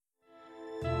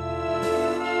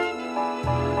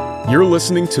You're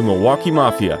listening to Milwaukee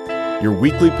Mafia, your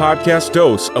weekly podcast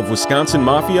dose of Wisconsin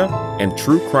Mafia and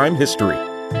true crime history.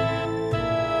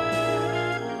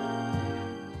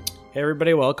 Hey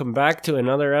everybody, welcome back to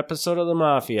another episode of the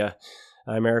Mafia.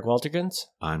 I'm Eric Walterkins.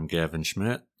 I'm Gavin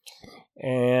Schmidt.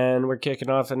 And we're kicking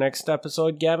off the next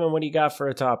episode. Gavin, what do you got for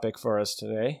a topic for us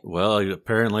today? Well,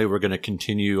 apparently we're going to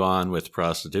continue on with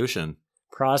prostitution.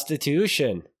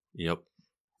 Prostitution. Yep.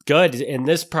 Good. And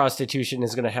this prostitution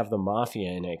is going to have the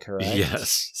Mafia in it, correct?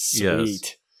 Yes. Sweet.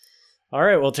 Yes. All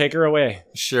right, well, take her away.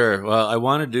 Sure. Well, I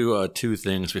want to do two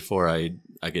things before I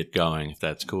get going, if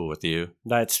that's cool with you.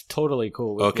 That's totally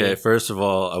cool with me. Okay, first of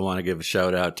all, I want to give a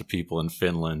shout out to people in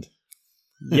Finland.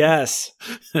 Yes.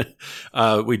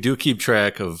 We do keep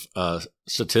track of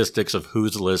statistics of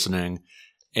who's listening.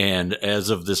 And as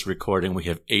of this recording, we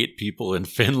have 8 people in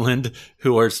Finland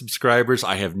who are subscribers.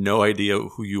 I have no idea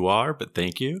who you are, but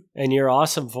thank you. And you're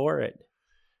awesome for it.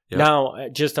 Yep. Now,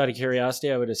 just out of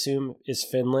curiosity, I would assume, is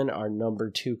Finland our number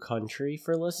 2 country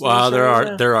for listeners? Well,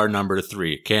 there are number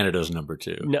 3. Canada's number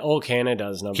 2. No,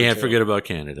 Canada's number 2. Can't forget about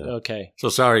Canada. Okay. So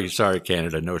sorry,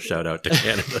 Canada. No shout out to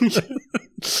Canada.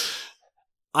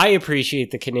 I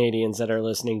appreciate the Canadians that are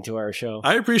listening to our show.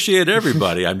 I appreciate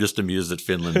everybody. I'm just amused that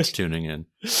Finland's tuning in.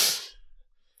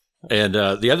 And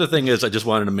the other thing is I just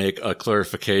wanted to make a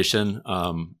clarification.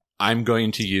 I'm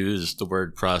going to use the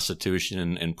word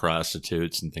prostitution and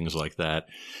prostitutes and things like that.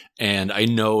 And I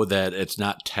know that it's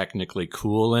not technically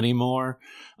cool anymore.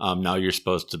 Now you're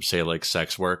supposed to say like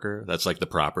sex worker. That's like the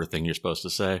proper thing you're supposed to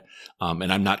say.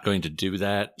 And I'm not going to do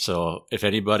that. So if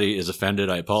anybody is offended,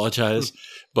 I apologize.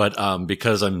 But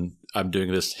because I'm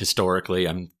doing this historically,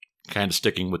 I'm kind of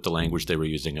sticking with the language they were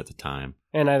using at the time.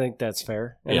 And I think that's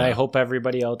fair. And yeah. I hope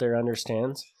everybody out there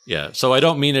understands. Yeah. So I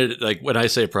don't mean it like when I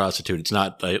say prostitute, it's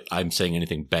not like I'm saying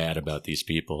anything bad about these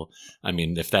people. I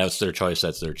mean, if that's their choice,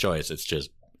 that's their choice. It's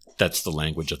just that's the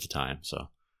language of the time. So.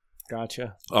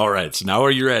 Gotcha. All right. So now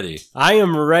are you ready? I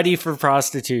am ready for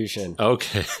prostitution.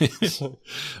 Okay.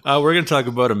 We're going to talk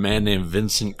about a man named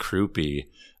Vincent Crupi.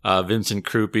 Vincent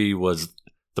Crupi was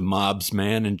the mob's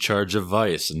man in charge of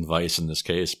vice, and vice in this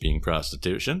case being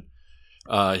prostitution.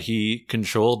 He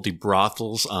controlled the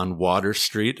brothels on Water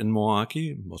Street in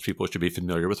Milwaukee. Most people should be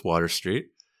familiar with Water Street.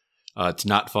 It's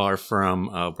not far from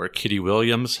where Kitty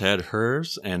Williams had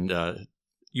hers, and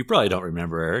you probably don't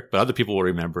remember, Eric, but other people will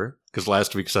remember, because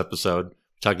last week's episode we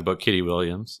talked about Kitty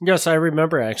Williams. Yes, I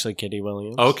remember actually Kitty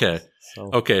Williams. Okay.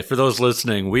 Okay, for those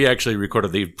listening, we actually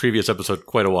recorded the previous episode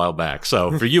quite a while back.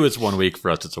 So for you, it's 1 week.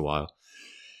 For us, it's a while.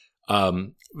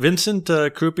 Vincent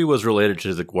Crupi was related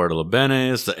to the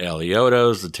Guadalabenes, the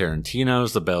Aliotos, the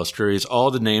Tarantinos, the Balstries,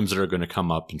 all the names that are going to come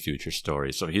up in future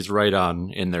stories. So he's right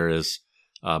on in there as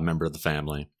a member of the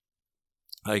family.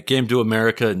 He came to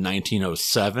America in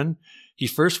 1907. He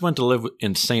first went to live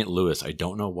in St. Louis. I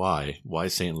don't know why. Why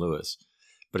St. Louis?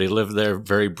 But he lived there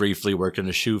very briefly, worked in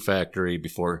a shoe factory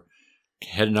before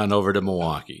heading on over to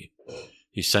Milwaukee.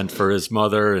 He sent for his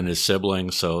mother and his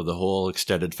siblings, so the whole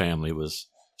extended family was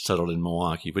settled in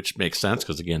Milwaukee, which makes sense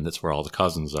because, again, that's where all the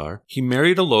cousins are. He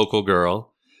married a local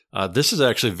girl. This is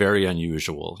actually very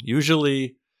unusual.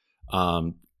 Usually,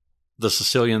 the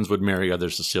Sicilians would marry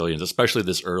other Sicilians, especially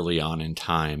this early on in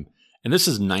time. And this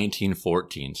is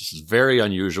 1914. This is very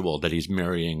unusual that he's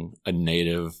marrying a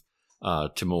native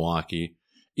to Milwaukee.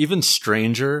 Even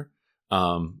stranger,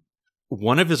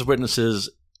 one of his witnesses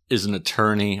is an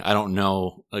attorney. I don't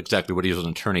know exactly what he was an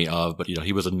attorney of, but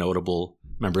he was a notable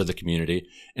member of the community.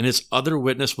 And his other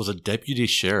witness was a deputy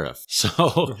sheriff.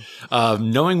 So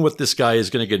knowing what this guy is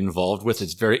going to get involved with,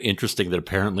 it's very interesting that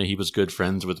apparently he was good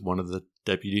friends with one of the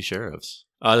deputy sheriffs.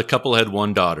 The couple had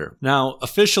one daughter. Now,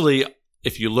 officially,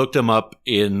 if you looked him up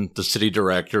in the city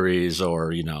directories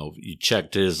or, you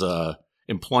checked his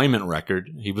employment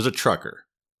record, he was a trucker.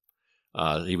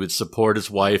 He would support his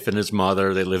wife and his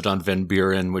mother. They lived on Van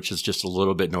Buren, which is just a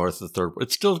little bit north of the 3rd.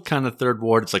 It's still kind of 3rd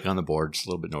Ward. It's like on the board, just a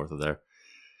little bit north of there.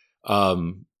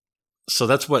 So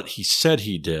that's what he said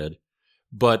he did.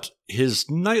 But his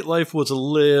nightlife was a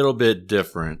little bit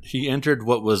different. He entered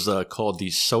what was called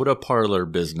the soda parlor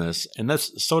business. And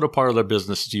that's soda parlor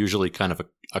business is usually kind of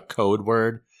a code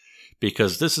word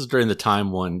because this is during the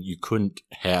time when you couldn't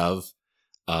have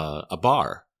a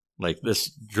bar. Like this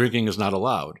drinking is not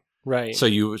allowed. Right. So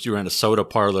you ran a soda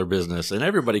parlor business and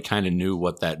everybody kind of knew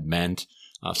what that meant.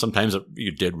 Sometimes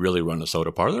you did really run a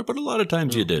soda parlor, but a lot of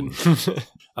times you didn't.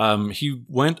 He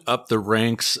went up the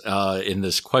ranks in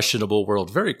this questionable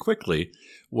world very quickly,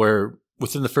 where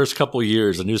within the first couple of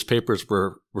years, the newspapers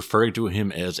were referring to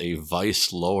him as a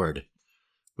vice lord,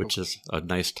 which is a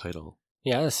nice title.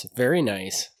 Yes, very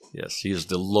nice. Yes, he is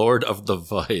the Lord of the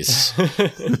Vice.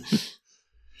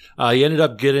 He ended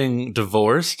up getting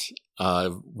divorced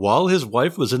while his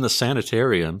wife was in the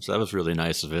sanitarium. So that was really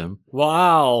nice of him.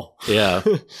 Wow. Yeah,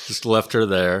 just left her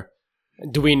there.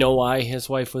 Do we know why his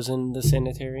wife was in the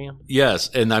sanitarium? Yes,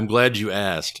 and I'm glad you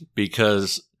asked,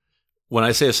 because when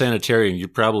I say a sanitarium, you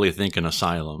probably think an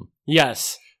asylum.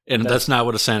 Yes. And that's not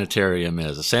what a sanitarium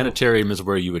is. A sanitarium is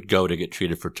where you would go to get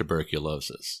treated for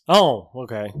tuberculosis. Oh,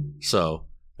 okay. So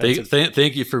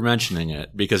thank you for mentioning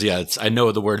it, because I know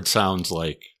what the word sounds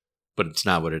like, but it's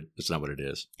not what it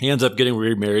is. He ends up getting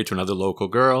remarried to another local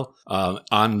girl.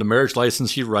 On the marriage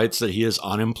license, he writes that he is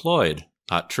unemployed.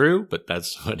 Not true, but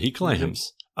that's what he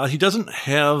claims. He doesn't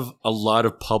have a lot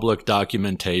of public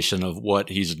documentation of what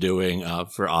he's doing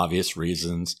for obvious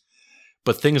reasons,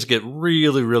 but things get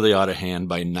really, really out of hand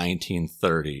by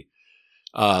 1930.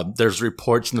 There's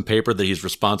reports in the paper that he's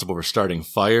responsible for starting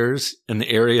fires in the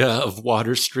area of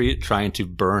Water Street, trying to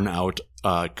burn out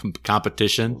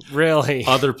competition. Really?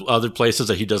 Other places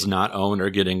that he does not own are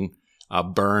getting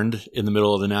burned in the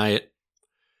middle of the night.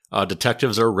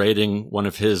 Detectives are raiding one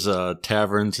of his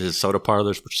taverns, his soda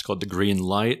parlors, which is called the Green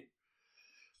Light.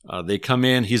 They come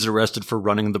in. He's arrested for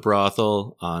running the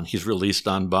brothel. He's released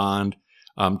on bond,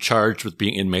 charged with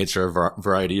being inmates or a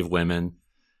variety of women.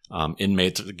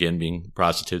 Inmates, again, being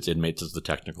prostitutes. Inmates is the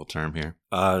technical term here.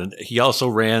 He also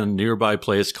ran a nearby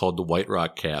place called the White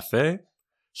Rock Cafe.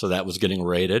 So that was getting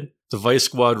raided. The Vice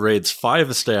Squad raids 5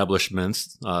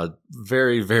 establishments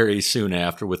very, very soon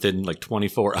after, within like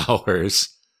 24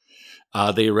 hours.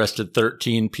 They arrested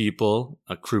 13 people.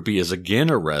 Crupi is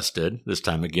again arrested, this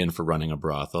time again for running a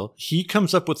brothel. He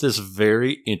comes up with this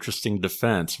very interesting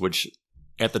defense, which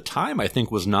at the time I think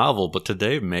was novel, but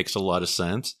today makes a lot of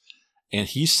sense. And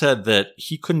he said that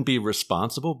he couldn't be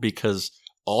responsible because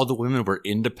all the women were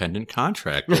independent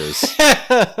contractors.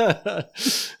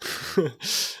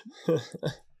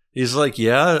 He's like,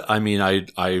 yeah, I mean,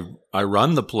 I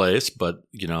run the place, but,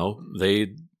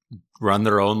 they run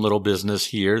their own little business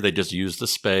here. They just use the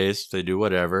space. They do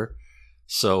whatever.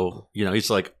 So, he's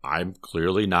like, I'm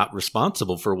clearly not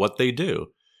responsible for what they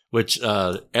do, which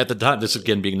at the time, this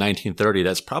again being 1930,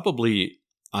 that's probably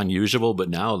unusual. But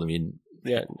now,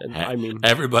 yeah,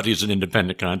 everybody's an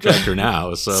independent contractor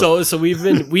now. So we've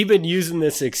been using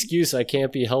this excuse. I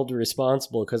can't be held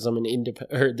responsible because I'm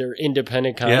they're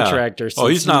independent contractor since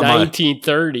he's not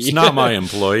 1930. He's not my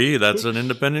employee. That's an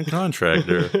independent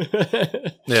contractor.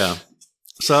 Yeah.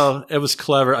 So it was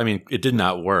clever. I mean, it did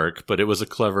not work, but it was a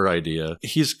clever idea.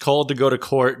 He's called to go to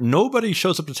court. Nobody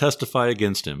shows up to testify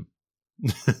against him.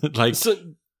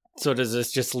 So does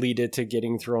this just lead it to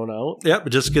getting thrown out? Yep, it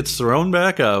just gets thrown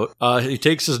back out. He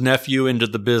takes his nephew into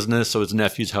the business, so his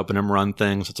nephew's helping him run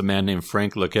things. It's a man named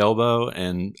Frank LeCelbo,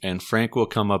 and Frank will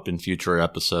come up in future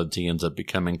episodes. He ends up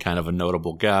becoming kind of a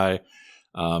notable guy,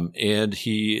 and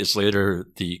he is later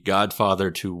the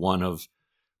godfather to one of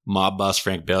mob boss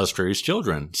Frank Balestrie's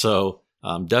children. So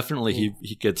definitely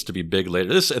he gets to be big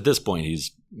later. At this point,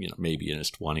 he's maybe in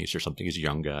his 20s or something. He's a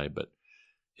young guy, but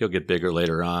he'll get bigger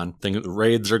later on. The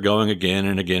raids are going again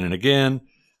and again and again.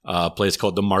 A place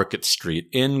called the Market Street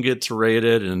Inn gets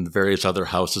raided, and various other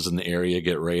houses in the area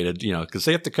get raided, because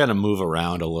they have to kind of move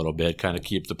around a little bit, kind of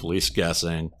keep the police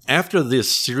guessing. After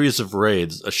this series of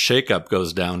raids, a shakeup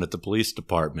goes down at the police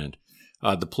department.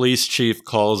 The police chief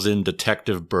calls in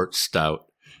Detective Bert Stout,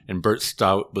 and Bert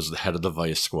Stout was the head of the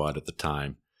Vice Squad at the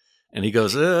time. And he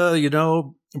goes,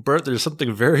 Bert, there's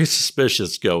something very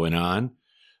suspicious going on.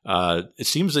 It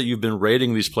seems that you've been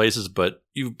raiding these places, but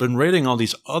you've been raiding all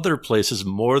these other places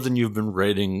more than you've been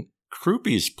raiding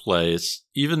Crupi's place,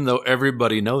 even though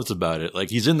everybody knows about it. Like,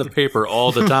 he's in the paper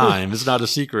all the time. It's not a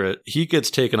secret. He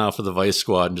gets taken off of the Vice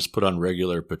Squad and just put on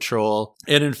regular patrol.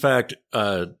 And in fact,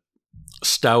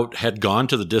 Stout had gone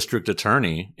to the district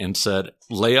attorney and said,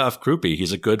 lay off Crupi.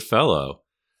 He's a good fellow.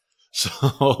 So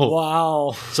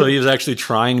wow. So he was actually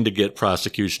trying to get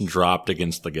prosecution dropped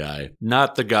against the guy.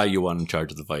 Not the guy you want in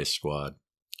charge of the Vice Squad.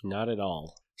 Not at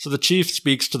all. So the chief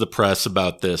speaks to the press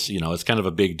about this. It's kind of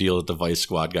a big deal that the Vice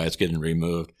Squad guy's getting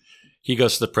removed. He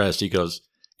goes to the press. He goes,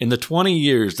 in the 20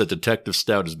 years that Detective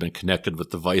Stout has been connected with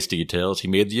the Vice details, he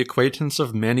made the acquaintance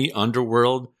of many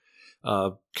underworld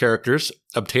characters,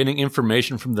 obtaining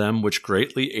information from them which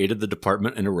greatly aided the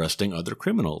department in arresting other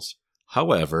criminals.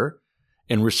 However,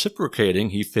 in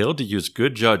reciprocating, he failed to use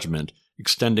good judgment,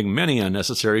 extending many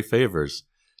unnecessary favors.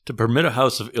 To permit a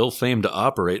house of ill fame to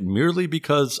operate merely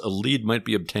because a lead might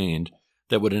be obtained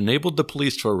that would enable the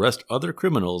police to arrest other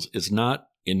criminals is not,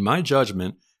 in my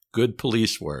judgment, good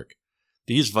police work.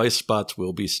 These vice spots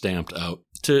will be stamped out.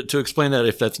 To explain that,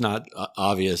 if that's not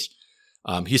obvious,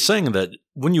 he's saying that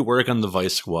when you work on the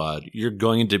Vice Squad, you're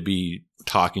going to be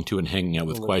talking to and hanging out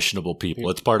with questionable people.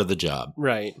 It's part of the job.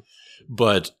 Right.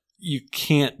 But you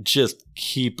can't just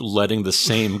keep letting the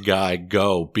same guy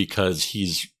go because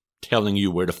he's telling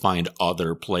you where to find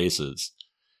other places.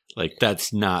 Like,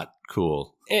 that's not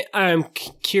cool. I'm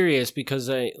curious because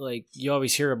you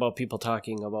always hear about people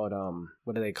talking about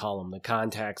what do they call them, the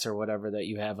contacts or whatever that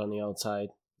you have on the outside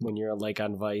when you're like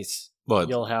on Vice. What?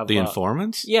 You'll have the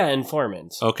informants? Yeah,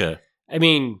 informants. Okay. I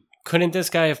mean, couldn't this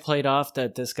guy have played off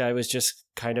that this guy was just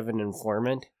kind of an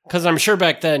informant? Because I'm sure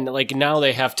back then, like now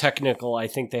they have technical. I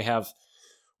think they have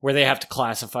where they have to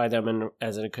classify them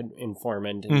as an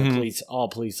informant, and all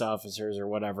police officers or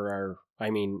whatever are. I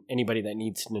mean, anybody that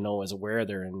needs to know is aware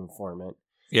they're an informant.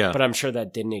 Yeah, but I'm sure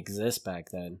that didn't exist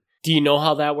back then. Do you know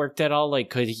how that worked at all? Like,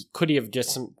 couldn't he have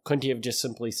just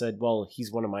simply said, "Well,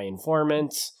 he's one of my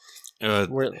informants"?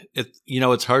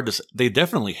 It's hard to say. They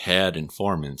definitely had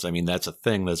informants. I mean, that's a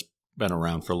thing that's been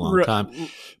around for a long time.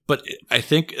 But I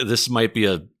think this might be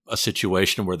a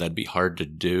situation where that'd be hard to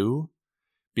do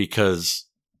because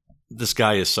this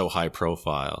guy is so high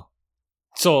profile.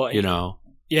 So,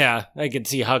 yeah, I could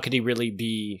see how could he really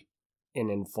be an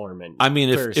informant? I mean,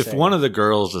 if one of the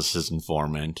girls is his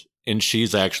informant and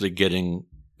she's actually getting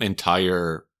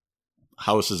entire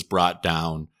houses brought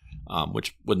down,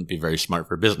 which wouldn't be very smart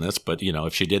for business, but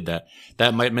if she did that,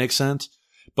 that might make sense.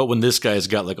 But when this guy's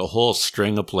got like a whole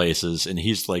string of places and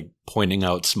he's like pointing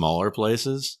out smaller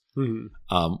places,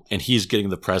 and he's getting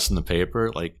the press and the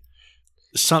paper, like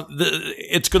it's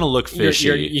going to look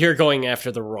fishy. You're going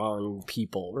after the wrong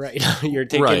people, right? You're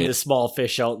taking the small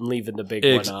fish out and leaving the big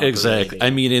one out. Exactly. I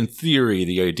mean, in theory,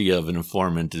 the idea of an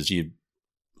informant is you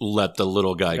let the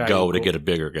little guy go to get a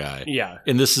bigger guy. Yeah.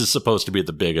 And this is supposed to be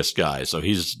the biggest guy, so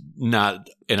he's not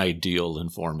an ideal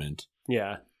informant.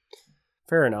 Yeah.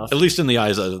 Fair enough. At least in the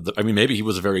eyes of maybe he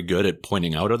was very good at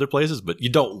pointing out other places, but you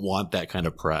don't want that kind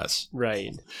of press.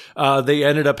 Right. They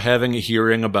ended up having a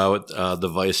hearing about the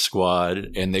Vice Squad,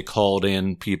 and they called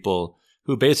in people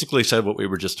who basically said what we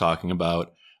were just talking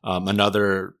about.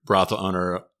 Another brothel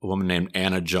owner, a woman named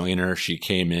Anna Joyner, she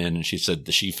came in and she said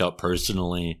that she felt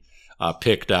personally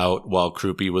picked out while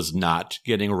Crupi was not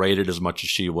getting rated as much as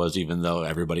she was, even though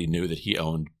everybody knew that he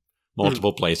owned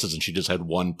multiple places and she just had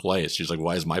one place. She's like,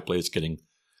 why is my place getting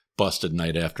busted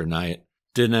night after night?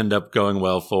 Didn't end up going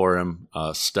well for him.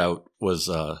 Stout was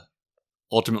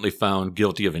ultimately found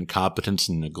guilty of incompetence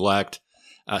and neglect.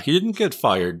 He didn't get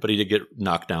fired, but he did get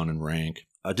knocked down in rank.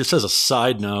 Just as a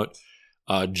side note,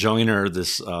 Joyner,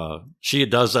 she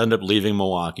does end up leaving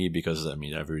Milwaukee because,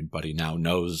 everybody now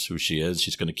knows who she is.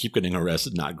 She's going to keep getting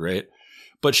arrested. Not great.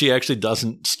 But she actually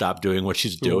doesn't stop doing what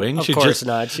she's doing. Of course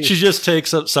not. She just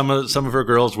takes up some of her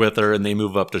girls with her, and they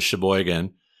move up to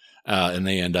Sheboygan, and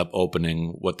they end up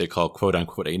opening what they call, quote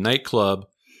unquote, a nightclub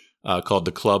called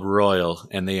the Club Royal,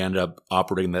 and they end up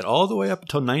operating that all the way up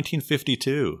until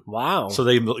 1952. Wow! So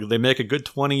they make a good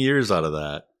 20 years out of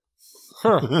that.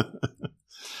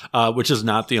 Huh. Which is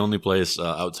not the only place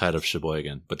outside of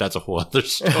Sheboygan, but that's a whole other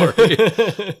story.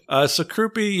 So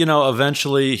Crupi,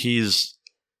 eventually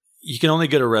he can only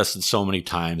get arrested so many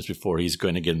times before he's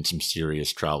going to get in some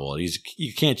serious trouble.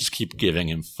 You can't just keep giving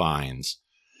him fines.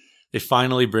 They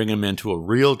finally bring him into a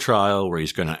real trial where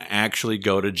he's going to actually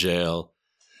go to jail.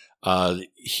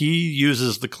 He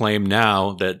uses the claim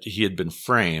now that he had been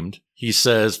framed. He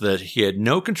says that he had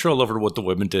no control over what the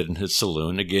women did in his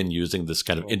saloon, again, using this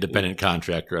kind of independent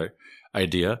contractor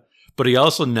idea. But he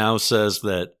also now says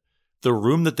that the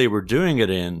room that they were doing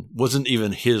it in wasn't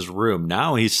even his room.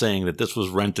 Now he's saying that this was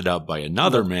rented out by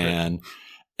another man,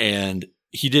 and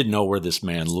he didn't know where this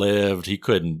man lived. He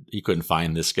couldn't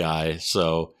find this guy.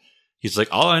 So he's like,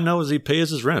 all I know is he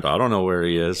pays his rent. I don't know where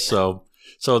he is. So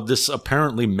this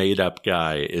apparently made up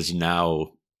guy is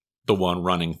now the one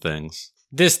running things.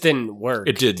 This didn't work.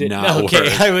 It did not work.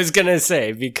 Okay, I was going to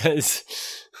say, because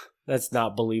that's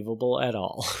not believable at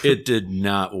all. It did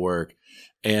not work.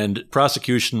 And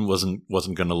prosecution wasn't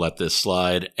going to let this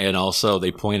slide. And also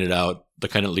they pointed out the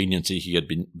kind of leniency he had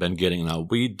been getting. Now,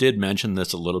 we did mention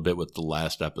this a little bit with the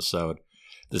last episode,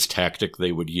 this tactic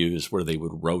they would use where they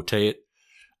would rotate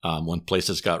when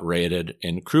places got raided.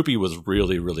 And Crupi was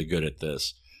really, really good at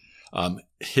this.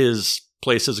 His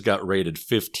places got raided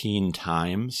 15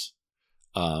 times,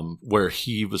 where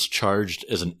he was charged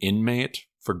as an inmate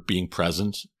for being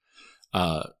present.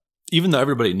 Even though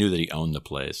everybody knew that he owned the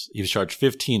place, he was charged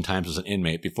 15 times as an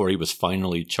inmate before he was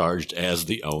finally charged as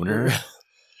the owner.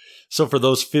 So for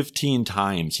those 15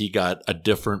 times, he got a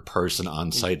different person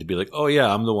on site to be like, oh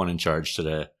yeah, I'm the one in charge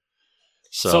today.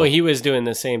 So he was doing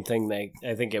the same thing that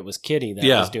I think it was Kitty that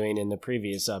was doing in the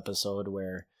previous episode,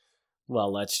 where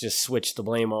well, let's just switch the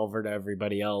blame over to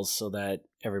everybody else so that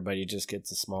everybody just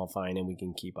gets a small fine and we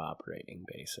can keep operating,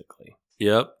 basically.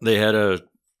 Yep. They had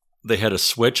a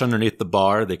switch underneath the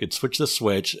bar. They could switch the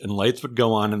switch and lights would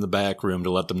go on in the back room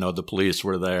to let them know the police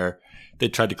were there. They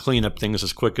tried to clean up things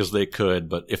as quick as they could,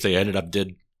 but if they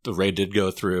the raid did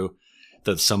go through,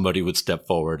 that somebody would step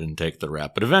forward and take the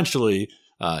rap. But eventually,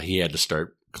 he had to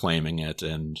start claiming it,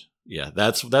 and yeah,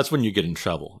 that's when you get in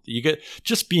trouble. You get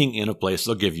just being in a place,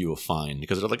 they'll give you a fine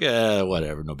because they're like,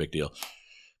 whatever, no big deal.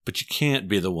 But you can't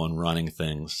be the one running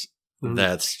things. Mm-hmm.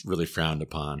 That's really frowned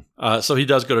upon. So he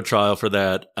does go to trial for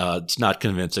that. It's not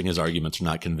convincing. His arguments are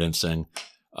not convincing.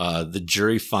 The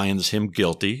jury finds him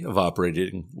guilty of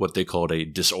operating what they called a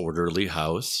disorderly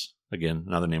house. Again,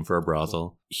 another name for a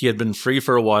brothel. He had been free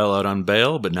for a while out on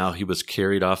bail, but now he was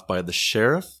carried off by the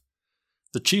sheriff.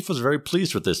 The chief was very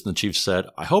pleased with this, and the chief said,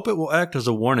 "I hope it will act as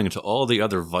a warning to all the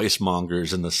other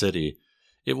vice-mongers in the city.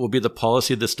 It will be the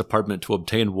policy of this department to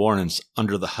obtain warrants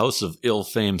under the House of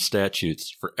Ill-Fame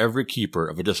statutes for every keeper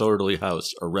of a disorderly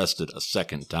house arrested a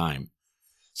second time."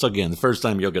 So again, the first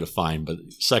time you'll get a fine, but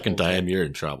second time you're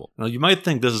in trouble. Now, you might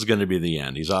think this is going to be the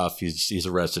end. He's off, he's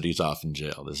arrested, he's off in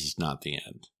jail. This is not the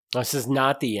end. This is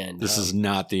not the end. This is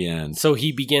not the end. So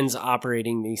he begins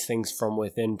operating these things from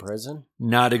within prison?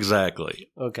 Not exactly.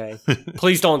 Okay.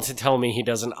 Please don't tell me he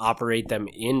doesn't operate them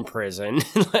in prison.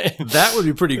 That would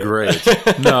be pretty great.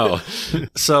 No.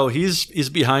 So he's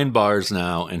behind bars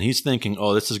now, and he's thinking,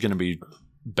 this is going to be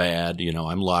bad.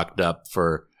 I'm locked up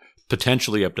for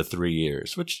potentially up to 3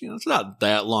 years, which, it's not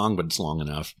that long, but it's long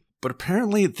enough. But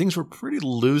apparently things were pretty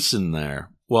loose in there.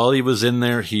 While he was in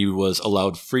there, he was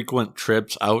allowed frequent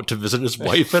trips out to visit his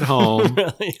wife at home.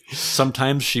 Really?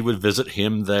 Sometimes she would visit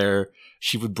him there.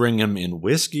 She would bring him in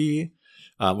whiskey.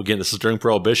 Again, this is during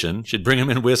Prohibition. She'd bring him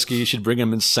in whiskey. She'd bring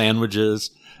him in sandwiches.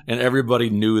 And everybody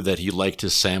knew that he liked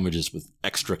his sandwiches with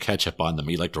extra ketchup on them.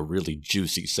 He liked a really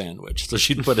juicy sandwich. So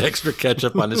she'd put extra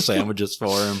ketchup on his sandwiches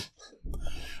for him.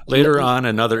 Later on,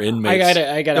 another inmate.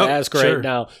 I gotta ask right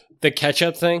now. The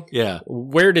ketchup thing? Yeah.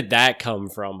 Where did that come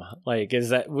from? Like, is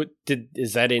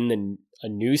that in a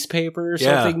newspaper or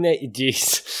something? Yeah.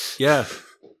 Jeez. Yeah.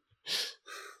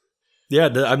 Yeah.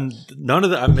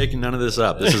 I'm making none of this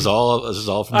up. This is all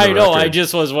from the I know. record. I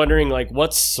just was wondering, like,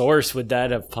 what source would that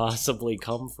have possibly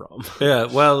come from? Yeah.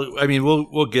 Well, I mean,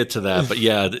 we'll get to that, but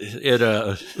yeah,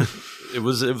 it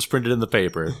was printed in the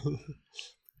paper.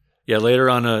 Yeah, later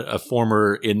on, a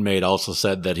former inmate also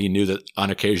said that he knew that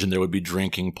on occasion there would be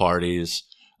drinking parties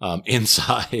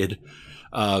inside,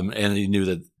 and he knew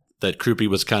that Crupi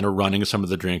was kind of running some of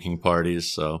the drinking parties.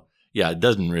 So, yeah, it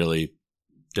didn't really.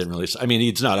 I mean,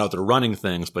 he's not out there running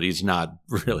things, but he's not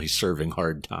really serving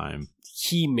hard time.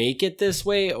 He make it this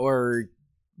way, or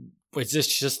was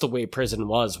this just the way prison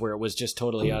was, where it was just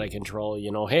totally out of control?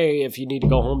 Hey, if you need to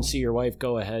go home, see your wife,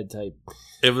 go ahead type.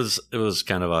 It was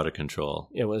kind of out of control.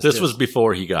 This was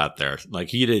before he got there. Like,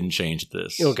 he didn't change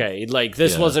this. Okay, like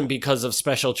this wasn't because of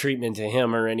special treatment to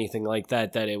him or anything like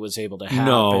that it was able to happen.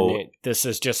 No. This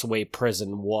is just the way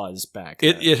prison was back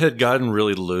then. It had gotten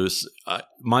really loose.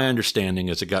 My understanding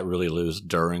is it got really loose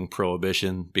during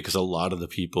Prohibition because a lot of the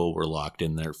people were locked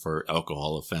in there for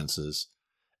alcohol offenses,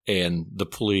 and the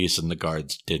police and the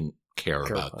guards didn't care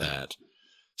about that.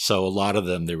 So a lot of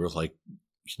them, they were like,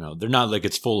 they're not like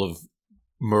it's full of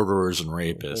murderers and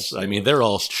rapists. I mean, they're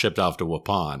all shipped off to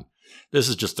Waupun. This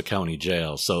is just the county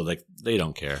jail, so they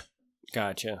don't care.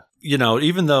 Gotcha.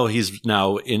 Even though he's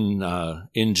now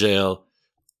in jail,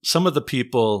 some of the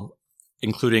people,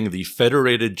 including the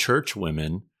Federated Church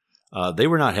women, they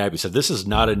were not happy. Said this is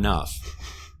not enough.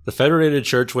 The Federated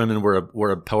Church women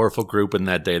were a powerful group in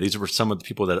that day. These were some of the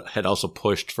people that had also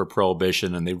pushed for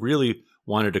Prohibition, and they really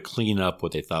wanted to clean up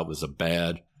what they thought was a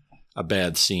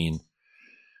bad scene.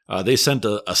 They sent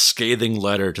a scathing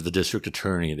letter to the district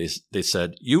attorney. They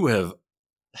said, "You have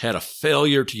had a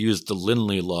failure to use the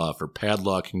Lindley Law for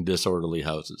padlocking disorderly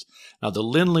houses." Now, the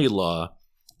Lindley Law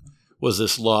was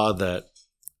this law that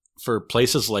for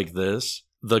places like this,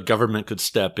 the government could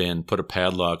step in, put a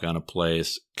padlock on a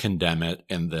place, condemn it,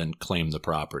 and then claim the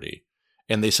property.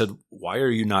 And they said, "Why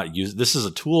are you not using this? Is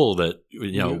a tool that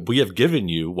we have given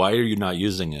you. Why are you not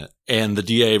using it?" And the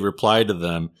DA replied to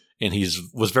them. And he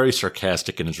was very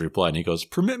sarcastic in his reply. And he goes,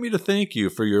 "Permit me to thank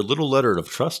you for your little letter of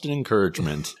trust and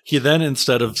encouragement." He then,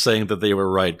 instead of saying that they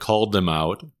were right, called them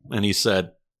out. And he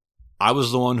said, "I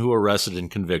was the one who arrested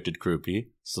and convicted Crupi.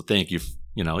 So thank you.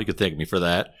 You could thank me for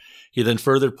that." He then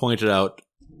further pointed out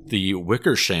the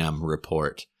Wickersham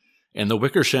Report. And the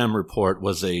Wickersham Report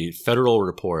was a federal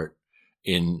report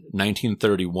in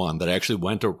 1931 that actually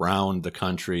went around the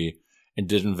country and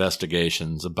did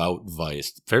investigations about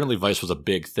Vice. Apparently Vice was a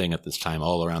big thing at this time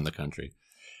all around the country.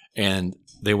 And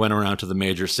they went around to the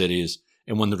major cities,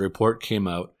 and when the report came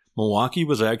out, Milwaukee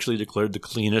was actually declared the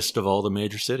cleanest of all the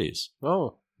major cities.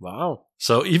 Oh, wow.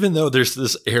 So even though there's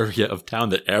this area of town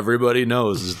that everybody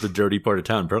knows is the dirty part of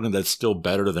town, apparently that's still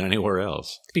better than anywhere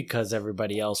else. Because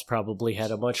everybody else probably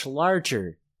had a much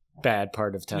larger bad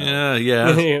part of town.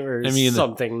 Yeah. Or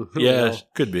something. Yeah,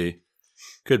 could be.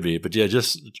 But yeah,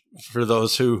 just for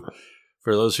those who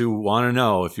want to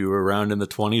know, if you were around in the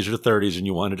 20s or 30s and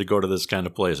you wanted to go to this kind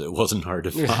of place, it wasn't hard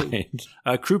to find.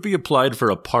 Crupi applied for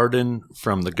a pardon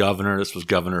from the governor. This was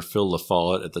Governor Phil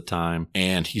LaFollette at the time.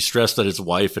 And he stressed that his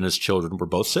wife and his children were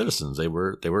both citizens. They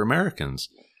were Americans.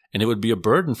 And it would be a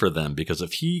burden for them because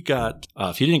if he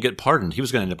didn't get pardoned, he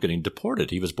was going to end up getting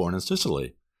deported. He was born in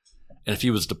Sicily. And if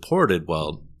he was deported,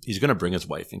 well, he's going to bring his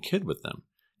wife and kid with him.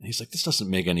 And he's like, this doesn't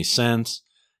make any sense.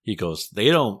 He goes,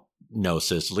 they don't know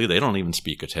Sicily. They don't even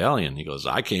speak Italian. He goes,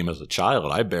 I came as a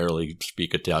child. I barely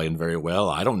speak Italian very well.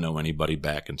 I don't know anybody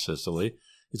back in Sicily.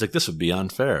 He's like, this would be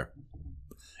unfair.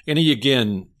 And he,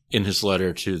 again, in his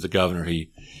letter to the governor,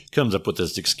 he comes up with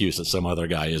this excuse that some other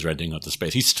guy is renting out the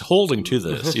space. He's holding to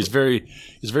this. He's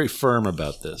very firm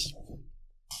about this.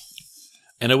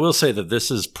 And I will say that this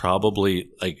is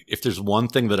probably, like, if there's one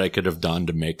thing that I could have done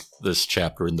to make this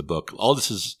chapter in the book, all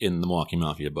this is in the Milwaukee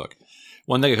Mafia book.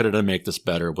 One thing I could have done to make this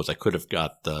better was I could have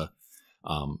got the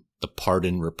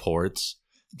pardon reports.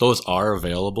 Those are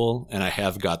available, and I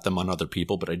have got them on other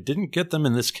people, but I didn't get them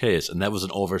in this case, and that was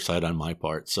an oversight on my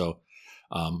part. So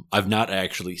I've not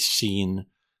actually seen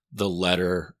the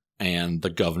letter and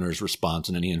the governor's response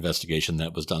in any investigation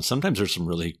that was done. Sometimes there's some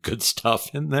really good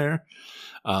stuff in there.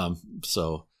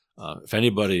 So if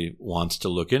anybody wants to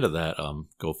look into that,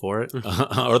 go for it.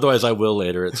 Otherwise, I will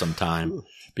later at some time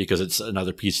because it's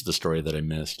another piece of the story that I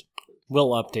missed. We'll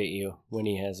update you when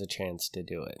he has a chance to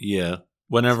do it. Yeah.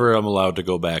 Whenever I'm allowed to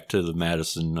go back to the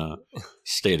Madison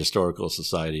State Historical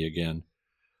Society again.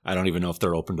 I don't even know if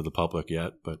they're open to the public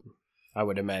yet, but I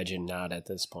would imagine not at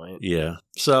this point. Yeah.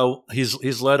 So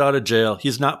he's let out of jail.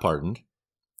 He's not pardoned.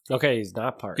 Okay, he's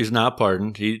not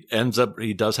pardoned.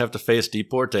 He does have to face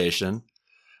deportation.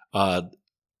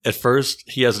 At first,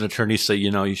 he has an attorney say,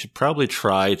 you should probably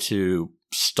try to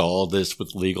stall this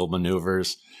with legal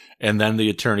maneuvers. And then the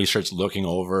attorney starts looking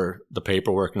over the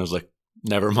paperwork and was like,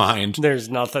 never mind. There's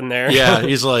nothing there. Yeah,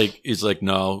 he's like,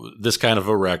 no, this kind of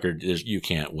a record is you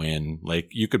can't win. Like,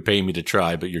 you could pay me to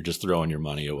try, but you're just throwing your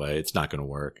money away. It's not going to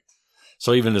work.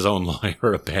 So even his own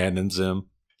lawyer abandons him.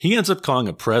 He ends up calling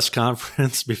a press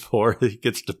conference before he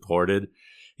gets deported.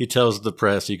 He tells the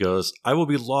press, he goes, I will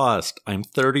be lost. I'm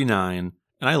 39,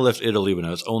 and I left Italy when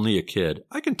I was only a kid.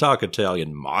 I can talk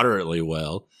Italian moderately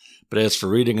well, but as for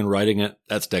reading and writing it,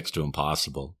 that's next to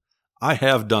impossible. I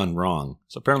have done wrong.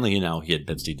 So apparently he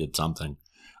admits he did something.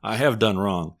 I have done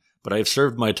wrong, but I have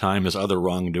served my time as other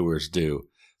wrongdoers do.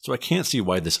 So I can't see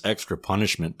why this extra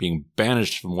punishment, being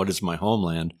banished from what is my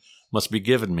homeland, must be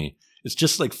given me. It's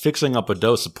just like fixing up a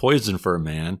dose of poison for a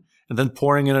man and then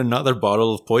pouring in another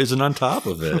bottle of poison on top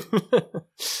of it.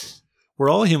 We're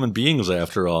all human beings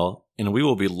after all, and we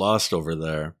will be lost over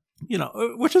there.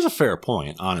 Which is a fair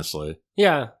point, honestly.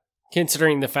 Yeah.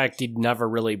 Considering the fact he'd never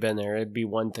really been there, it'd be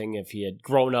one thing if he had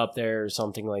grown up there or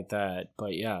something like that.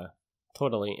 But yeah,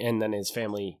 totally. And then his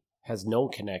family has no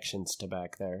connections to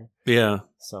back there. Yeah.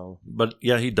 So, but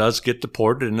yeah, he does get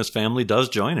deported and his family does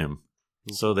join him.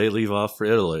 So they leave off for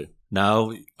Italy.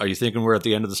 Now, are you thinking we're at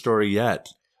the end of the story yet?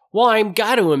 Well, I've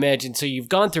got to imagine. So you've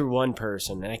gone through one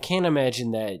person, and I can't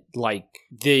imagine that, like,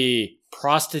 the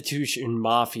prostitution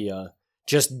mafia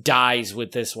just dies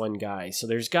with this one guy. So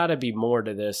there's got to be more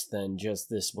to this than just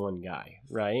this one guy,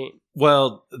 right?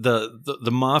 Well, the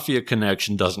mafia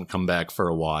connection doesn't come back for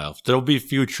a while. There'll be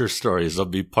future stories. There'll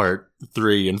be part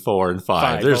 3 and 4 and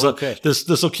 5.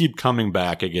 This will keep coming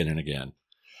back again and again.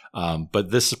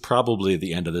 But this is probably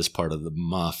the end of this part of the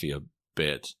mafia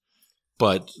bit.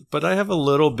 But I have a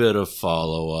little bit of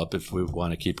follow-up if we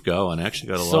want to keep going. I actually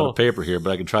got a lot of paper here,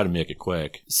 but I can try to make it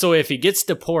quick. So if he gets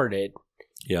deported,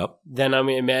 yep, then I'm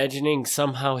imagining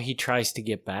somehow he tries to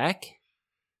get back?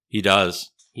 He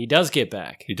does. He does get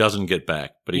back. He doesn't get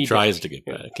back, but he tries to get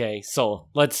back. Okay, so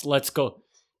let's go.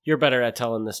 You're better at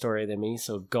telling the story than me,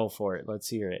 so go for it. Let's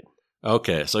hear it.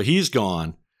 Okay, so he's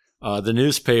gone. The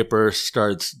newspaper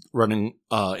starts running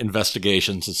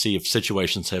investigations to see if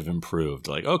situations have improved.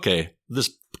 Like, okay, this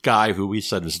guy who we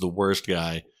said was the worst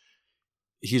guy,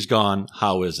 he's gone.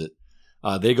 How is it?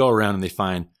 They go around and they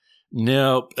find,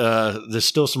 nope, there's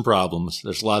still some problems.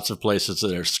 There's lots of places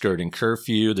that are skirting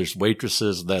curfew. There's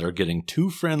waitresses that are getting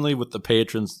too friendly with the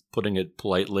patrons, putting it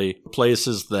politely.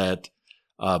 Places that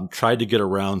tried to get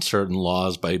around certain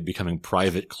laws by becoming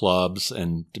private clubs.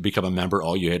 And to become a member,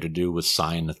 all you had to do was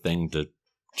sign a thing to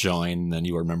join, and then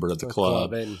you were a member of the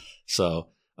club. So,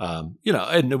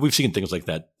 and we've seen things like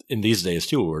that in these days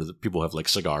too, where people have like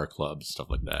cigar clubs, stuff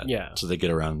like that. Yeah. So they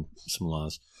get around some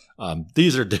laws.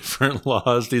 These are different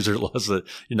laws. These are laws that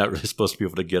you're not really supposed to be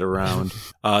able to get around.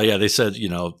 They said,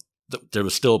 there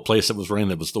was still a place that was running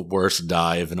that was the worst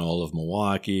dive in all of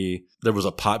Milwaukee. There was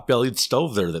a pot-bellied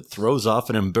stove there that throws off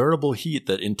an unbearable heat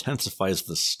that intensifies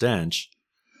the stench.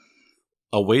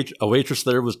 A waitress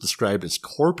there was described as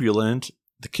corpulent.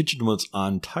 The kitchen was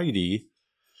untidy.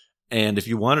 And if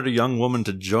you wanted a young woman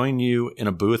to join you in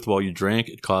a booth while you drank,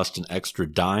 it cost an extra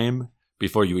dime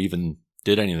before you even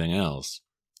did anything else.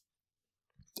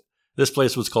 This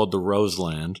place was called the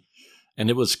Roseland, and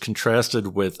it was contrasted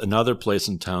with another place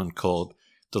in town called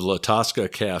the La Tosca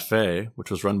Cafe,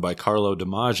 which was run by Carlo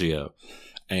DiMaggio.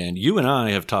 And you and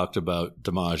I have talked about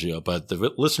DiMaggio, but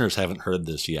the listeners haven't heard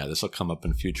this yet. This will come up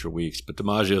in future weeks. But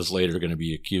DiMaggio is later going to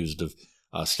be accused of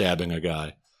stabbing a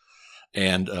guy.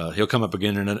 And he'll come up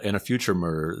again in a future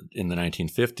murder in the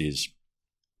 1950s.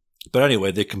 But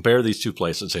anyway, they compare these two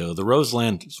places. They say, the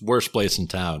Roseland is the worst place in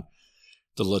town.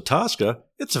 The La Tosca,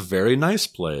 it's a very nice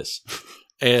place.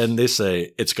 And they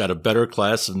say it's got a better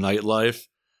class of nightlife.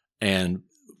 And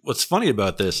what's funny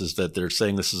about this is that they're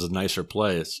saying this is a nicer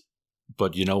place.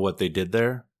 But you know what they did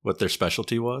there? What their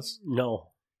specialty was? No.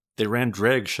 They ran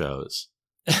drag shows.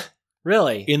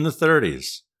 Really? In the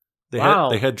 30s. They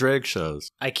had drag shows.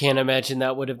 I can't imagine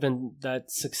that would have been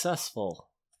that successful.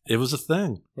 It was a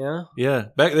thing. Yeah? Yeah.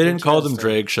 They didn't call them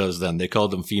drag shows then. They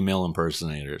called them female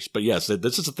impersonators. But yes,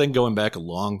 this is a thing going back a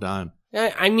long time.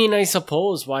 I mean, I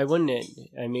suppose. Why wouldn't it?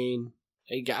 I mean,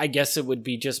 I guess it would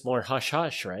be just more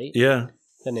hush-hush, right? Yeah.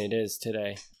 Than it is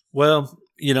today. Well,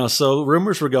 so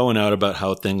rumors were going out about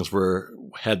how things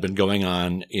had been going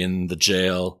on in the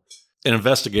jail. An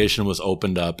investigation was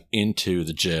opened up into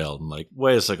the jail. I'm like,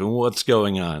 wait a second, what's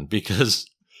going on? Because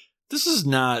this is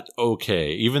not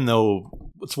okay. Even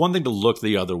though it's one thing to look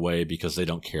the other way because they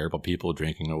don't care about people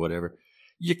drinking or whatever.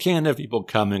 You can't have people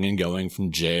coming and going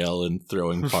from jail and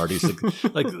throwing parties.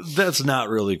 like that's not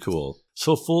really cool.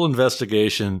 So full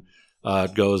investigation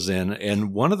goes in,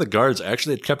 and one of the guards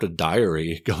actually had kept a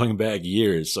diary going back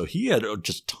years. So he had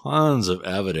just tons of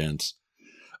evidence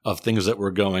of things that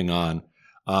were going on.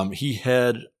 He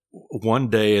had one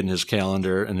day in his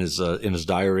calendar, in his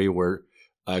diary, where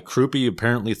Crupi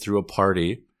apparently threw a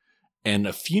party, and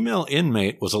a female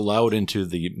inmate was allowed into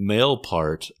the male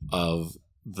part of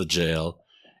the jail,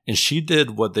 and she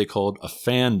did what they called a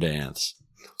fan dance.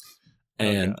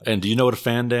 And do you know what a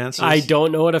fan dance is? I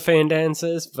don't know what a fan dance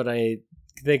is, but I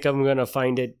think I'm going to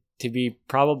find it to be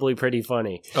probably pretty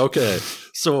funny. Okay.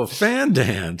 So a fan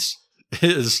dance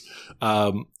is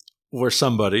where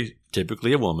somebody,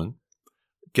 typically a woman,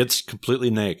 gets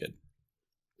completely naked.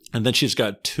 And then she's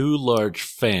got two large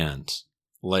fans,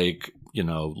 like,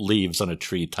 leaves on a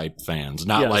tree type fans,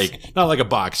 not like a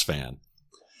box fan.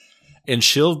 And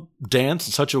she'll dance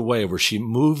in such a way where she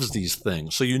moves these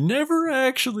things. So you never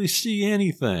actually see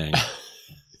anything.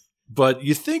 But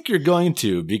you think you're going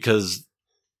to because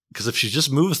if she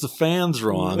just moves the fans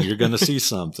wrong, you're going to see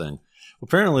something.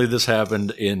 Apparently this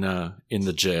happened in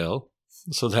the jail.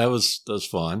 So that was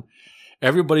fun.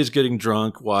 Everybody's getting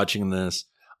drunk watching this.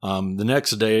 The next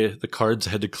day, the guards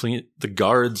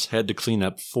had to clean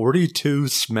up 42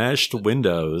 smashed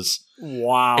windows.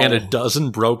 Wow. And a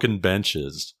dozen broken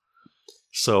benches.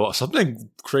 So something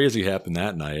crazy happened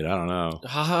that night. I don't know.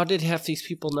 How did half these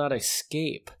people not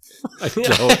escape? I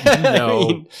don't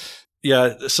know.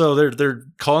 Yeah, so they're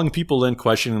calling people in,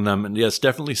 questioning them, and yes,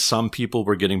 definitely some people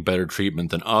were getting better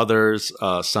treatment than others.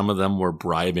 Some of them were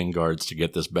bribing guards to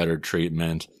get this better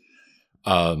treatment.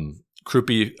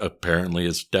 Crupi apparently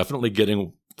is definitely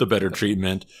getting the better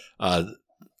treatment.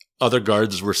 Other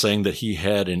guards were saying that he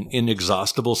had an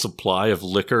inexhaustible supply of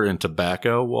liquor and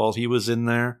tobacco while he was in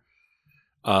there.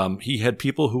 He had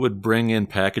people who would bring in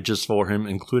packages for him,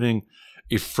 including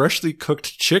a freshly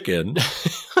cooked chicken,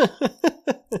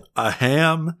 a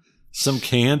ham, some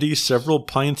candy, several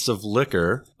pints of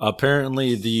liquor.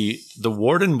 Apparently, the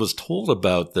warden was told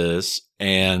about this,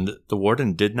 and the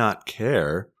warden did not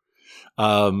care.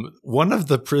 One of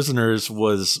the prisoners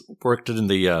worked in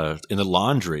the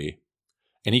laundry,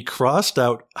 and he crossed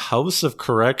out House of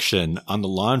Correction on the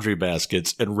laundry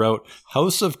baskets and wrote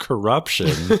House of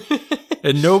Corruption.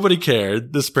 And nobody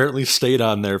cared. This apparently stayed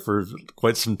on there for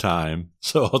quite some time.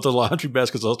 So the laundry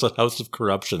baskets also had House of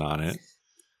Corruption on it.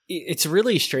 It's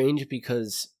really strange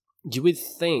because you would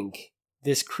think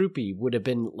this Crupi would have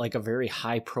been like a very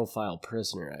high-profile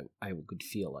prisoner, I would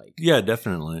feel like. Yeah,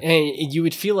 definitely. And you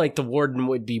would feel like the warden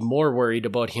would be more worried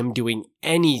about him doing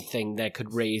anything that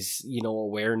could raise,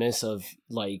 awareness of,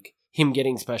 like, him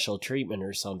getting special treatment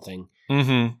or something.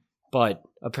 Mm-hmm. But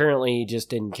apparently he just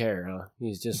didn't care, huh?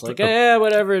 He's just like,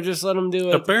 whatever, just let him do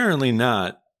it. Apparently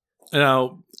not.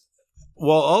 Now,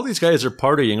 while all these guys are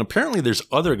partying, apparently there's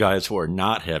other guys who are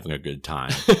not having a good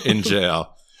time in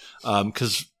jail.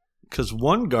 Because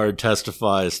one guard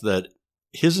testifies that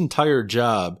his entire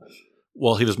job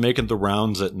while he was making the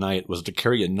rounds at night was to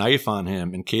carry a knife on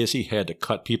him in case he had to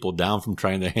cut people down from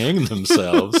trying to hang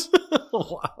themselves.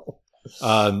 Wow.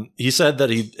 He said that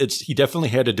he definitely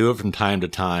had to do it from time to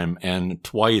time, and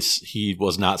twice he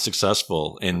was not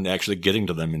successful in actually getting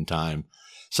to them in time.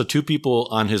 So 2 people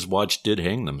on his watch did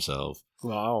hang themselves.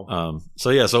 Wow. So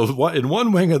in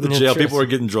one wing of the jail, people are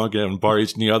getting drunk and having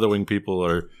parties, and the other wing, people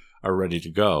are ready to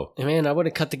go. Man, I would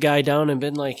have cut the guy down and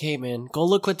been like, hey, man, go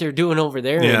look what they're doing over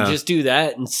there and just do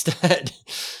that instead.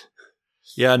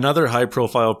 Yeah, another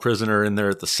high-profile prisoner in there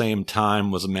at the same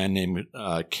time was a man named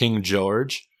King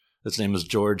George. His name was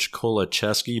George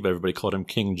Kolacheski, but everybody called him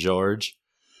King George.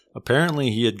 Apparently,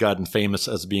 he had gotten famous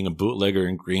as being a bootlegger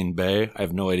in Green Bay. I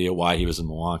have no idea why he was in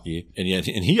Milwaukee. And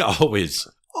he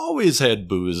always had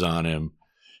booze on him.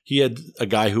 He had a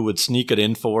guy who would sneak it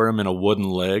in for him in a wooden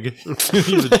leg.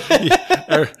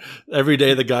 Every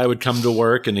day the guy would come to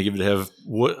work and he would have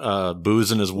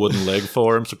booze in his wooden leg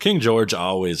for him. So King George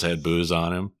always had booze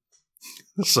on him.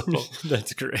 So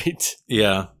that's great.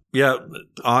 Yeah. Yeah.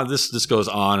 This goes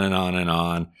on and on and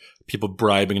on. People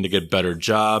bribing to get better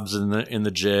jobs in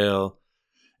the jail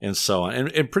and so on.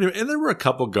 And there were a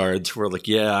couple guards who were like,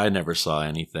 yeah, I never saw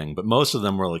anything. But most of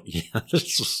them were like, yeah,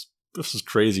 this is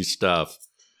crazy stuff.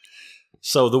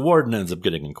 So the warden ends up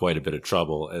getting in quite a bit of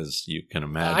trouble, as you can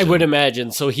imagine. I would imagine.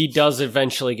 So he does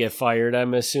eventually get fired,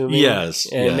 I'm assuming. Yes.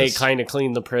 And they kind of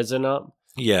clean the prison up.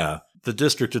 Yeah. The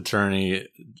district attorney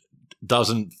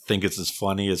doesn't think it's as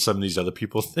funny as some of these other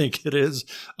people think it is.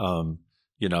 The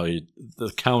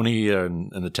county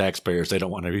and the taxpayers, they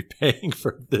don't want to be paying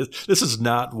for this. This is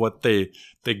not what they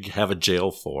have a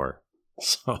jail for.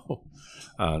 So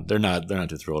they're not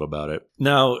too thrilled about it.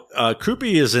 Now,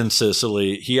 Crupi is in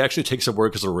Sicily. He actually takes a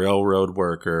work as a railroad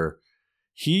worker.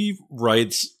 He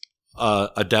writes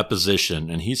a deposition,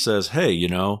 and he says, hey,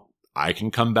 I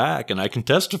can come back and I can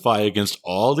testify against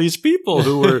all these people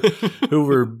who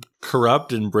were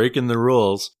corrupt and breaking the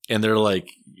rules. And they're like,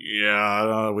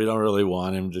 yeah, we don't really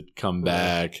want him to come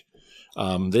back.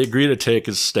 They agree to take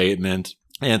his statement.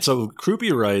 And so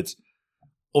Crupi writes,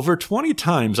 over 20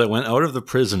 times I went out of the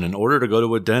prison in order to go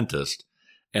to a dentist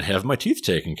and have my teeth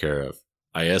taken care of.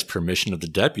 I asked permission of the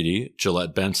deputy,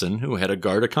 Gillette Benson, who had a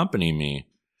guard accompany me.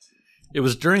 It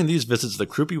was during these visits that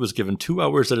Crupi was given 2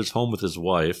 hours at his home with his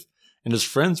wife, and his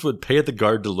friends would pay the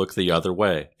guard to look the other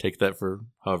way. Take that for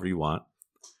however you want.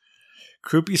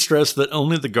 Crupi stressed that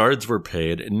only the guards were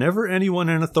paid and never anyone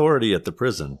in authority at the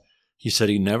prison. He said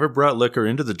he never brought liquor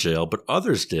into the jail, but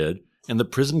others did, and the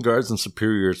prison guards and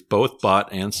superiors both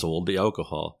bought and sold the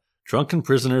alcohol. Drunken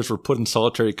prisoners were put in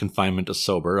solitary confinement to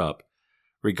sober up.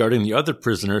 Regarding the other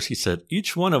prisoners, he said,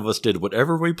 each one of us did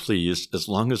whatever we pleased as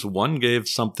long as one gave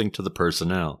something to the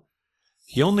personnel.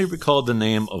 He only recalled the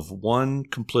name of one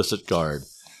complicit guard,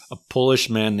 a Polish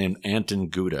man named Anton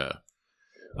Guda.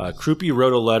 Crupi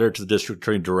wrote a letter to the district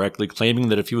attorney directly, claiming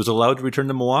that if he was allowed to return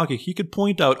to Milwaukee, he could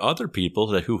point out other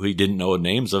people who he didn't know the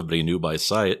names of, but he knew by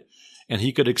sight, and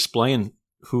he could explain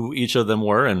who each of them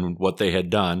were and what they had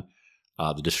done.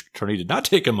 The district attorney did not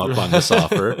take him up on this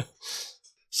offer.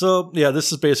 So, yeah,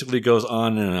 this is basically goes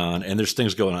on, and there's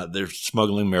things going on. They're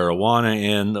smuggling marijuana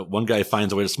in. One guy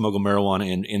finds a way to smuggle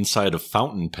marijuana inside of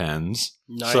fountain pens.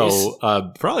 Nice.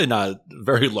 So, probably not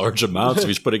very large amounts if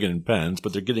he's putting it in pens,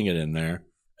 but they're getting it in there.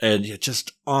 And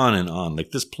just on and on. Like,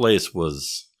 this place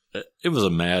was a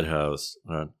madhouse,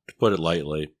 to put it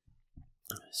lightly.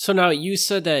 So now, you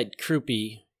said that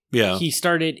Crupi, yeah, he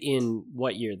started in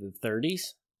what year, the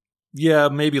 30s? Yeah,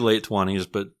 maybe late 20s,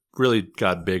 but really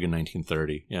got big in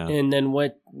 1930. Yeah. And then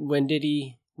when did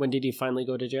he finally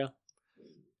go to jail?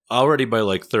 Already by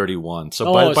like 31.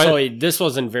 So this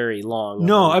wasn't very long.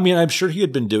 No, I mean, I'm sure he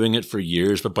had been doing it for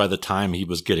years, but by the time he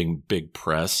was getting big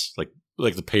press,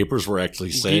 like the papers were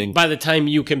actually saying, by the time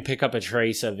you can pick up a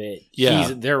trace of it,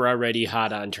 yeah, they're already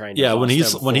hot on trying to. Yeah, when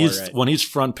he's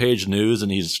front page news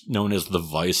and he's known as the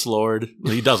Vice Lord,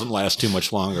 he doesn't last too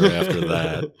much longer after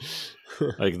that.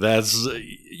 Like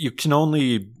you can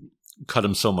only cut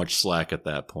him so much slack at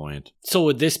that point. So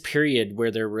with this period where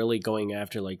they're really going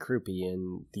after like Crupi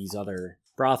and these other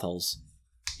brothels,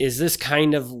 is this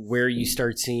kind of where you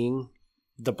start seeing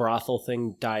the brothel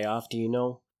thing die off? Do you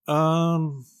know?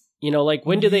 Like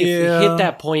when do they hit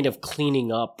that point of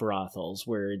cleaning up brothels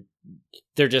where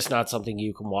they're just not something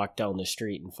you can walk down the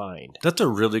street and find? That's a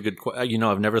really good question.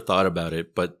 I've never thought about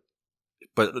it, but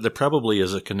there probably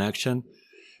is a connection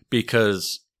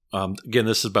because, again,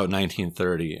 this is about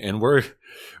 1930, and we're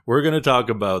going to talk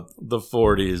about the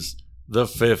 40s, the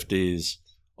 50s,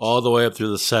 all the way up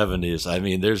through the 70s. I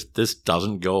mean, this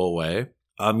doesn't go away.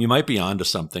 You might be onto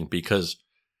something because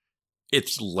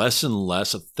it's less and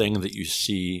less a thing that you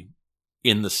see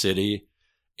in the city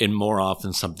and more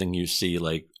often something you see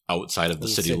like outside of the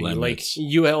city limits. Like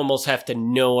you almost have to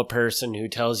know a person who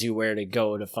tells you where to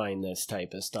go to find this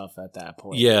type of stuff at that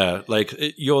point. Yeah, like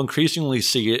you'll increasingly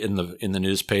see it in the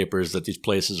newspapers that these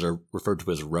places are referred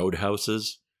to as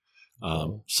roadhouses.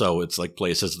 So it's like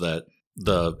places that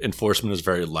the enforcement is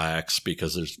very lax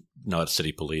because there's not a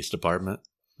city police department.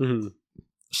 Mm-hmm.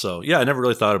 So yeah, I never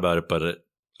really thought about it, but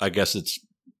I guess it's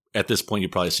at this point you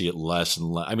probably see it less and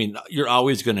less. I mean, you're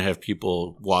always going to have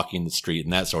people walking the street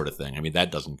and that sort of thing. I mean,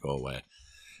 that doesn't go away.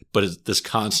 But it's this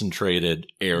concentrated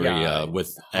area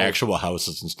with actual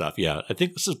houses and stuff. Yeah, I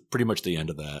think this is pretty much the end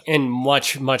of that. And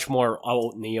much, much more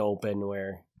out in the open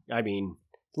where, I mean,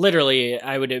 literally,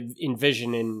 I would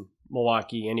envision in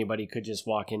Milwaukee, anybody could just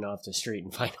walk in off the street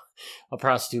and find a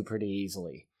prostitute pretty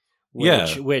easily.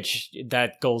 Which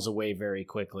that goes away very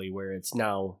quickly, where it's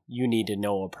now you need to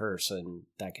know a person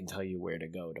that can tell you where to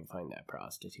go to find that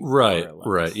prostitute. Right.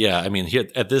 Yeah. I mean,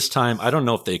 at this time, I don't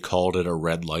know if they called it a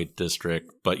red light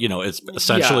district, but it's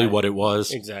essentially what it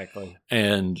was. Exactly.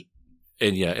 And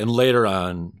later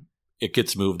on, it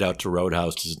gets moved out to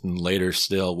roadhouses, and later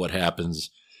still, what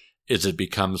happens is it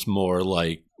becomes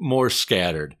more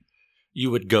scattered.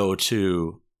 You would go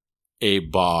to a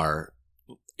bar,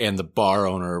 and the bar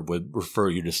owner would refer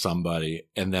you to somebody,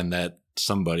 and then that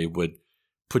somebody would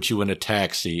put you in a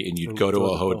taxi, and you'd go to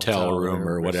a hotel room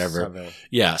or whatever.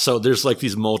 Yeah, so there's like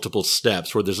these multiple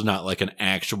steps where there's not like an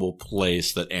actual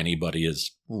place that anybody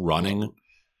is running.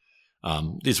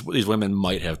 These women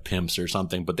might have pimps or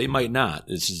something, but they might not.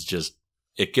 This is just,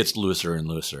 it gets looser and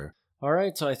looser. All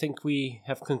right, so I think we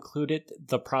have concluded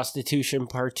the prostitution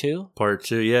part 2. Part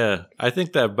 2, yeah. I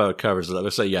think that about covers it. I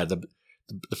would say, yeah, the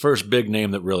first big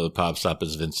name that really pops up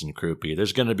is Vincent Crupi.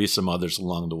 There's going to be some others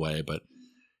along the way, but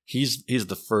he's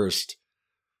the first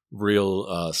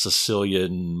real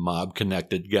Sicilian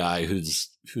mob-connected guy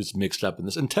who's mixed up in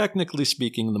this. And technically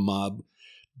speaking, the mob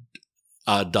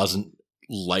doesn't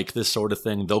like this sort of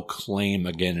thing. They'll claim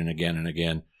again and again and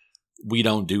again, we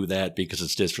don't do that because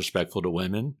it's disrespectful to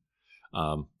women.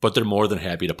 But they're more than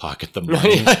happy to pocket the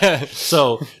money.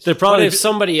 So they're probably. But if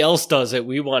somebody else does it,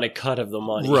 we want a cut of the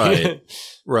money.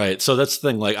 Right. So that's the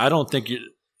thing. Like, I don't think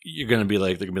you're going to be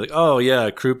like, they're going to be like, oh yeah,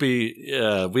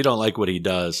 Crupi, we don't like what he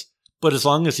does. But as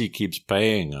long as he keeps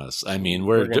paying us, I mean,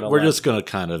 we're just going to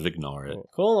kind of ignore it.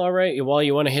 Cool. All right. Well,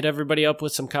 you want to hit everybody up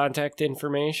with some contact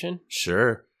information?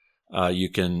 Sure. You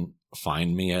can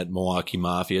find me at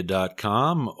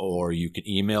MilwaukeeMafia.com, or you can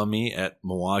email me at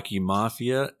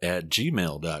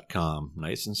MilwaukeeMafia@gmail.com.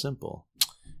 Nice and simple.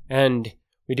 And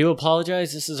we do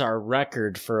apologize. This is our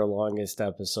record for a longest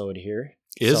episode here.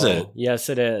 Is it? Yes,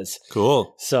 it is.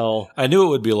 Cool. So I knew it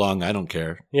would be long. I don't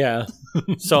care. Yeah.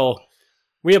 So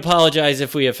we apologize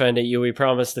if we offended you. We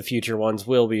promise the future ones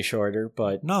will be shorter,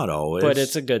 but not always. But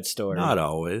it's a good story. Not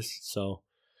always. So,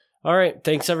 all right.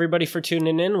 Thanks everybody for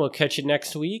tuning in. We'll catch you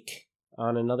next week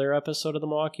on another episode of the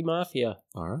Milwaukee Mafia.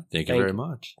 All right. Thank you very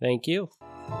much. Thank you.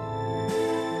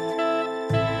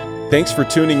 Thanks for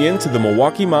tuning in to the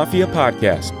Milwaukee Mafia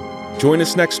podcast. Join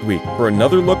us next week for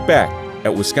another look back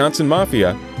at Wisconsin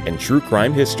Mafia and true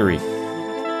crime history.